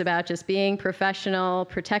of it is about just being professional,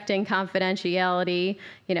 protecting confidentiality,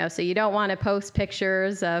 so you don't want to post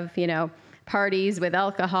pictures of, parties with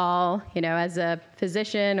alcohol, as a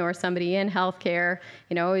physician or somebody in healthcare,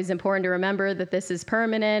 always important to remember that this is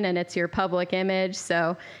permanent and it's your public image.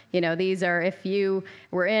 So, these are, if you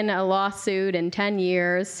were in a lawsuit in 10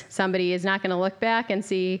 years, somebody is not going to look back and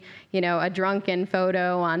see, a drunken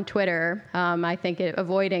photo on Twitter. I think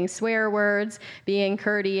avoiding swear words, being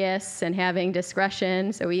courteous, and having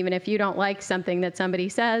discretion. So even if you don't like something that somebody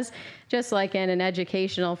says, just like in an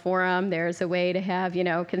educational forum, there's a way to have,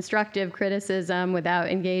 constructive criticism without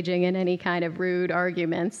engaging in any kind of rude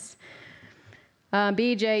arguments.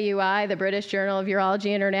 BJUI, the British Journal of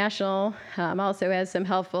Urology International, also has some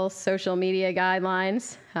helpful social media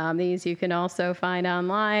guidelines. These you can also find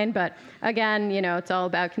online, but again, it's all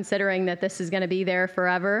about considering that this is going to be there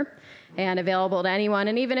forever and available to anyone.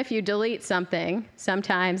 And even if you delete something,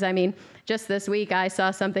 sometimes, just this week I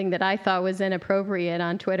saw something that I thought was inappropriate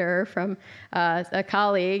on Twitter from a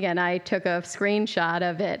colleague, and I took a screenshot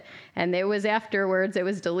of it, and it was afterwards it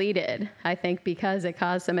was deleted, I think because it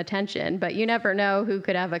caused some attention. But you never know who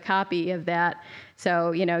could have a copy of that.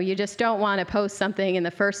 So, you just don't want to post something in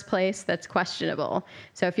the first place that's questionable.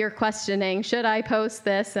 So if you're questioning, should I post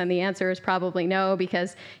this? And the answer is probably no,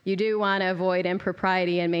 because you do want to avoid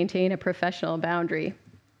impropriety and maintain a professional boundary.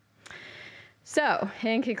 So,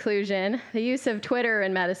 in conclusion, the use of Twitter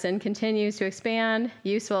in medicine continues to expand,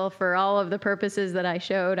 useful for all of the purposes that I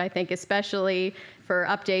showed. I think especially for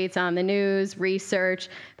updates on the news, research,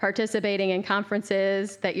 participating in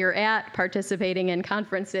conferences that you're at, participating in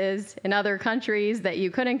conferences in other countries that you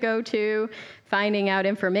couldn't go to, finding out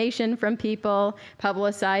information from people,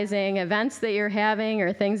 publicizing events that you're having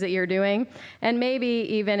or things that you're doing, and maybe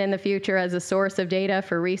even in the future as a source of data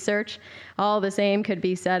for research. All the same could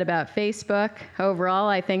be said about Facebook. Overall,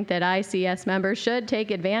 I think that ICS members should take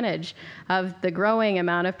advantage of the growing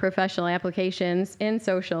amount of professional applications in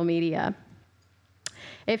social media.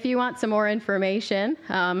 If you want some more information,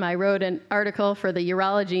 I wrote an article for the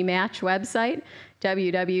Urology Match website,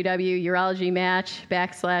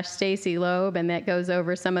 www.urologymatch.com/Stacy Loeb, and that goes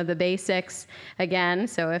over some of the basics again.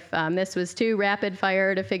 So if this was too rapid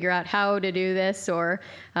fire to figure out how to do this, or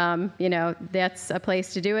that's a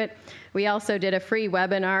place to do it. We also did a free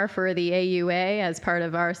webinar for the AUA as part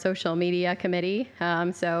of our social media committee.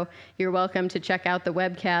 So you're welcome to check out the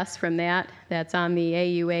webcast from that. That's on the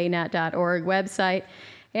auanet.org website.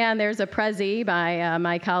 And there's a Prezi by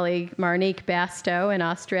my colleague Marnique Bastow in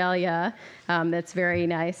Australia that's very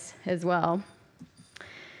nice as well.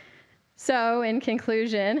 So in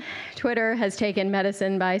conclusion, Twitter has taken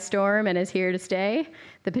medicine by storm and is here to stay.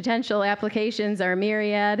 The potential applications are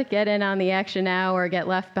myriad. Get in on the action now or get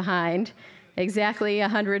left behind. Exactly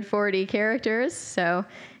 140 characters, so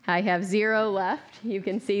I have 0 left. You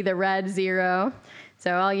can see the red 0.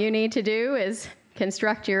 So all you need to do is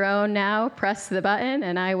construct your own now, press the button,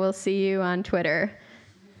 and I will see you on Twitter.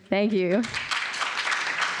 Thank you.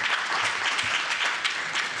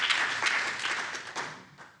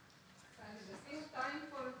 Time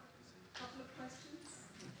for a couple of questions.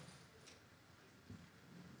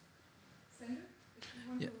 Senator, if you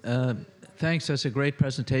want to... Thanks, that's a great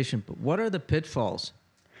presentation, but what are the pitfalls?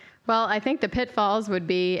 Well, I think the pitfalls would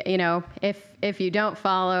be, if you don't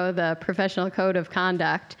follow the professional code of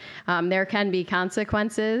conduct, there can be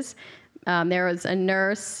consequences. There was a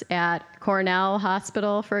nurse at Cornell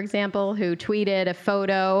Hospital, for example, who tweeted a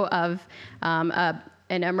photo of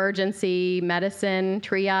an emergency medicine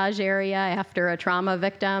triage area after a trauma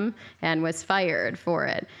victim and was fired for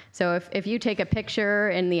it. So if you take a picture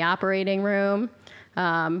in the operating room,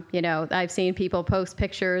 I've seen people post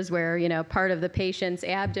pictures where, part of the patient's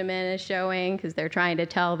abdomen is showing because they're trying to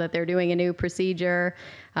tell that they're doing a new procedure.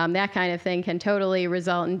 That kind of thing can totally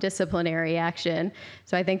result in disciplinary action.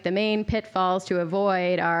 So I think the main pitfalls to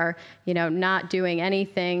avoid are, not doing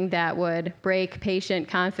anything that would break patient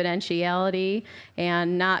confidentiality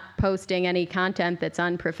and not posting any content that's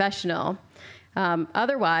unprofessional.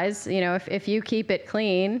 Otherwise, if you keep it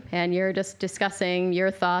clean and you're just discussing your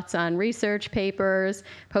thoughts on research papers,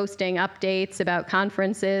 posting updates about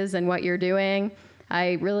conferences and what you're doing,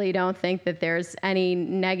 I really don't think that there's any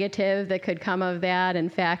negative that could come of that. In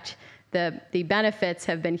fact, the benefits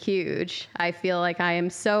have been huge. I feel like I am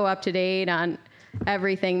so up to date on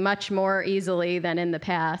everything much more easily than in the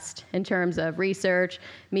past in terms of research,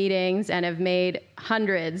 meetings, and have made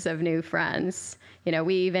hundreds of new friends.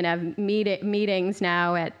 We even have meetings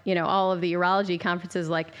now at, all of the urology conferences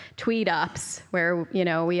like tweet ups where,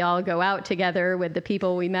 we all go out together with the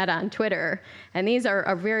people we met on Twitter. And these are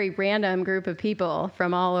a very random group of people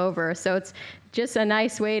from all over. So it's just a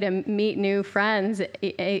nice way to meet new friends,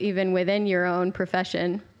 even within your own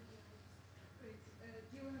profession. Great.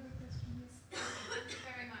 Do you have a question? Yes. Thank you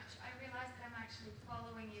very much. I realize that I'm actually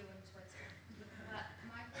following you on Twitter. But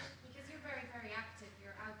my question, because you're very, very active,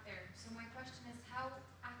 you're out there. So my question is how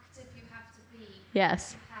active you have to be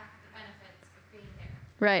Yes. to have the benefits of being there.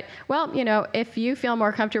 Right. Well, if you feel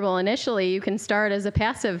more comfortable initially, you can start as a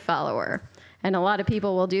passive follower. And a lot of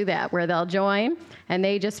people will do that, where they'll join and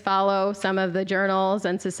they just follow some of the journals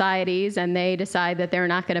and societies and they decide that they're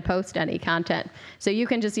not going to post any content. So you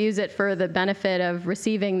can just use it for the benefit of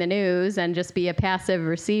receiving the news and just be a passive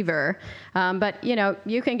receiver. But,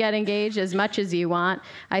 you can get engaged as much as you want.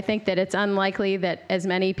 I think that it's unlikely that as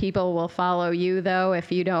many people will follow you, though,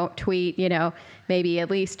 if you don't tweet, maybe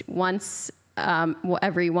at least once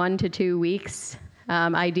every 1 to 2 weeks.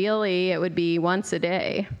 Ideally, it would be once a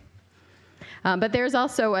day. But there's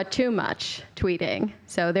also a too much tweeting.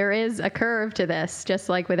 So there is a curve to this, just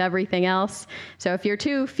like with everything else. So if you're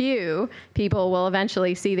too few, people will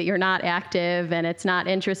eventually see that you're not active and it's not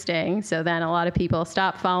interesting. So then a lot of people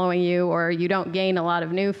stop following you or you don't gain a lot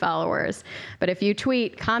of new followers. But if you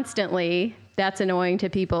tweet constantly, that's annoying to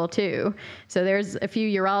people too. So there's a few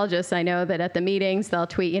urologists I know that at the meetings they'll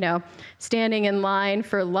tweet, standing in line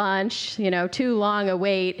for lunch, too long a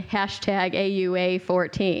wait, hashtag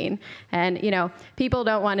AUA14. And, people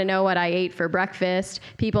don't want to know what I ate for breakfast.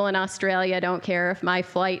 People in Australia don't care if my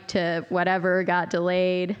flight to whatever got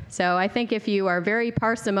delayed. So I think if you are very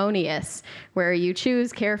parsimonious, where you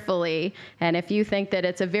choose carefully, and if you think that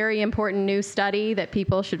it's a very important new study that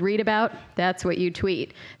people should read about, that's what you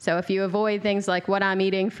tweet. So if you avoid things like what I'm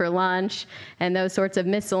eating for lunch and those sorts of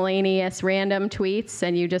miscellaneous random tweets,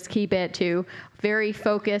 and you just keep it to very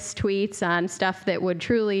focused tweets on stuff that would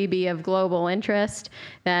truly be of global interest,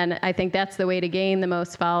 then I think that's the way to gain the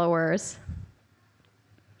most followers.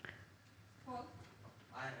 Paul?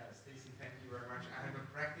 Stacy, thank you very much. I have a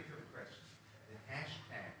practical question. The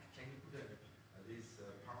hashtag, can you put this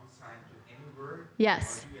pound sign to any word?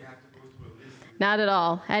 Yes. Or do you have to go to a list? Not at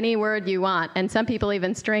all. Any word you want. And some people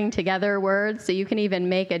even string together words, so you can even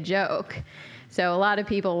make a joke. So a lot of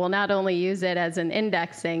people will not only use it as an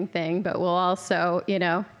indexing thing, but will also,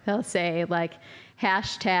 they'll say like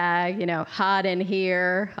hashtag, hot in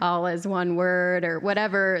here, all as one word, or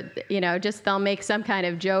whatever, just they'll make some kind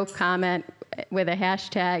of joke comment with a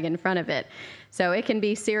hashtag in front of it. So it can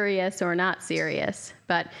be serious or not serious.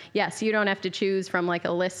 But yes, you don't have to choose from like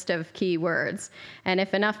a list of keywords. And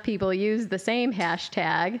if enough people use the same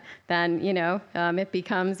hashtag, then, it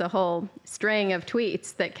becomes a whole string of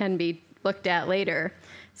tweets that can be looked at later.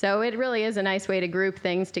 So it really is a nice way to group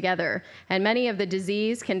things together. And many of the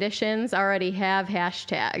disease conditions already have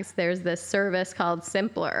hashtags. There's this service called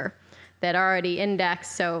Simpler that already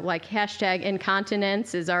indexed. So like hashtag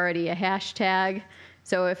incontinence is already a hashtag.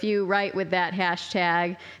 So if you write with that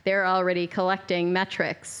hashtag, they're already collecting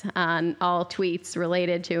metrics on all tweets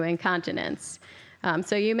related to incontinence.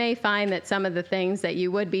 So you may find that some of the things that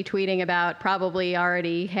you would be tweeting about probably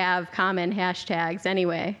already have common hashtags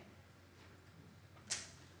anyway.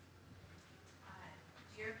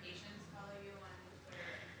 Do your patients follow you on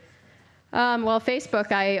Twitter and Facebook? Well,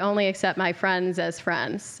 Facebook, I only accept my friends as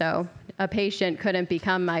friends. So a patient couldn't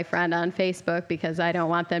become my friend on Facebook because I don't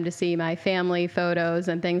want them to see my family photos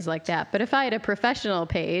and things like that. But if I had a professional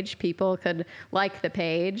page, people could like the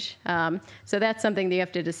page. So that's something that you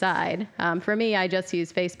have to decide. For me, I just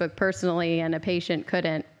use Facebook personally, and a patient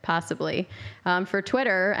couldn't possibly. For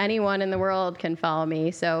Twitter, anyone in the world can follow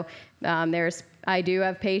me. So I do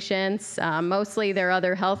have patients. Mostly they're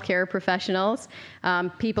other healthcare professionals.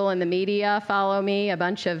 People in the media follow me, a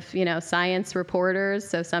bunch of, science reporters.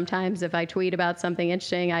 So sometimes if I tweet about something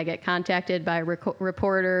interesting, I get contacted by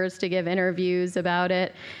reporters to give interviews about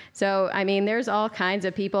it. So, there's all kinds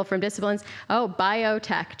of people from disciplines. Oh,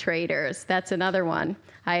 biotech traders, that's another one.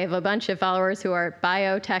 I have a bunch of followers who are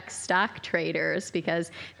biotech stock traders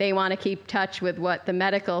because they want to keep touch with what the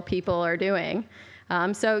medical people are doing.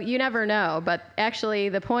 So you never know, but actually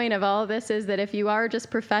the point of all of this is that if you are just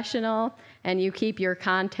professional and you keep your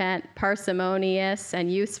content parsimonious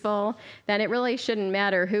and useful, then it really shouldn't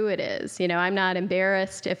matter who it is. I'm not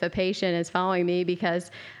embarrassed if a patient is following me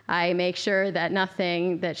because I make sure that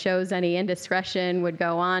nothing that shows any indiscretion would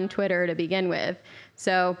go on Twitter to begin with.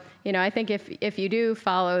 So, I think if you do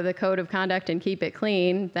follow the code of conduct and keep it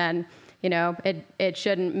clean, then it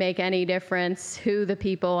shouldn't make any difference who the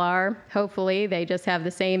people are. Hopefully, they just have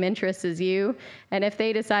the same interests as you. And if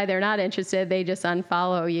they decide they're not interested, they just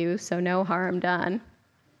unfollow you, so no harm done.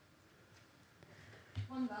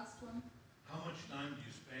 One last one. How much time do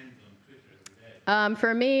you spend on Twitter every day?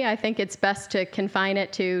 For me, I think it's best to confine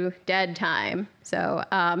it to dead time. So,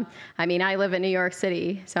 I live in New York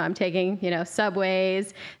City, so I'm taking,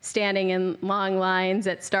 subways, standing in long lines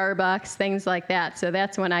at Starbucks, things like that. So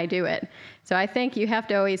that's when I do it. So I think you have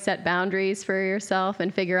to always set boundaries for yourself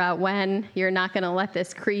and figure out when you're not going to let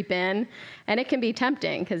this creep in. And it can be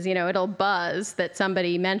tempting because, it'll buzz that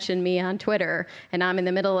somebody mentioned me on Twitter and I'm in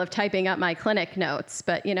the middle of typing up my clinic notes.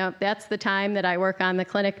 But, that's the time that I work on the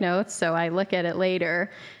clinic notes, so I look at it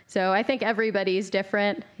later. So I think everybody's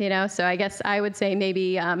different, so I guess I would say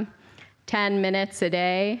maybe 10 minutes a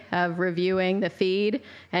day of reviewing the feed.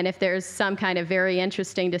 And if there's some kind of very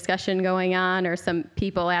interesting discussion going on or some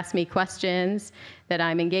people ask me questions that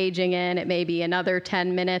I'm engaging in, it may be another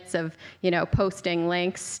 10 minutes of, posting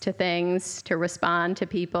links to things to respond to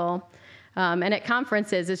people. And at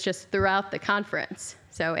conferences, it's just throughout the conference.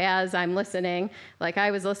 So as I'm listening, like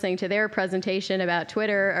I was listening to their presentation about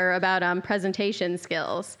Twitter or about presentation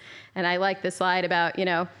skills. And I like the slide about,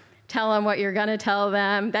 tell them what you're going to tell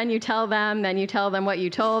them, then you tell them, then you tell them what you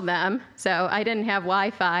told them. So I didn't have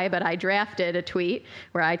Wi-Fi, but I drafted a tweet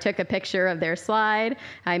where I took a picture of their slide,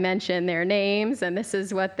 I mentioned their names, and this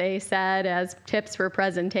is what they said as tips for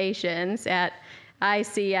presentations at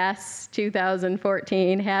ICS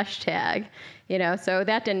 2014 hashtag. So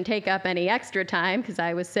that didn't take up any extra time because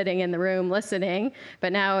I was sitting in the room listening,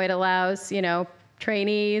 but now it allows,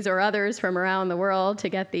 trainees or others from around the world to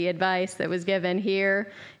get the advice that was given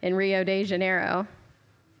here in Rio de Janeiro.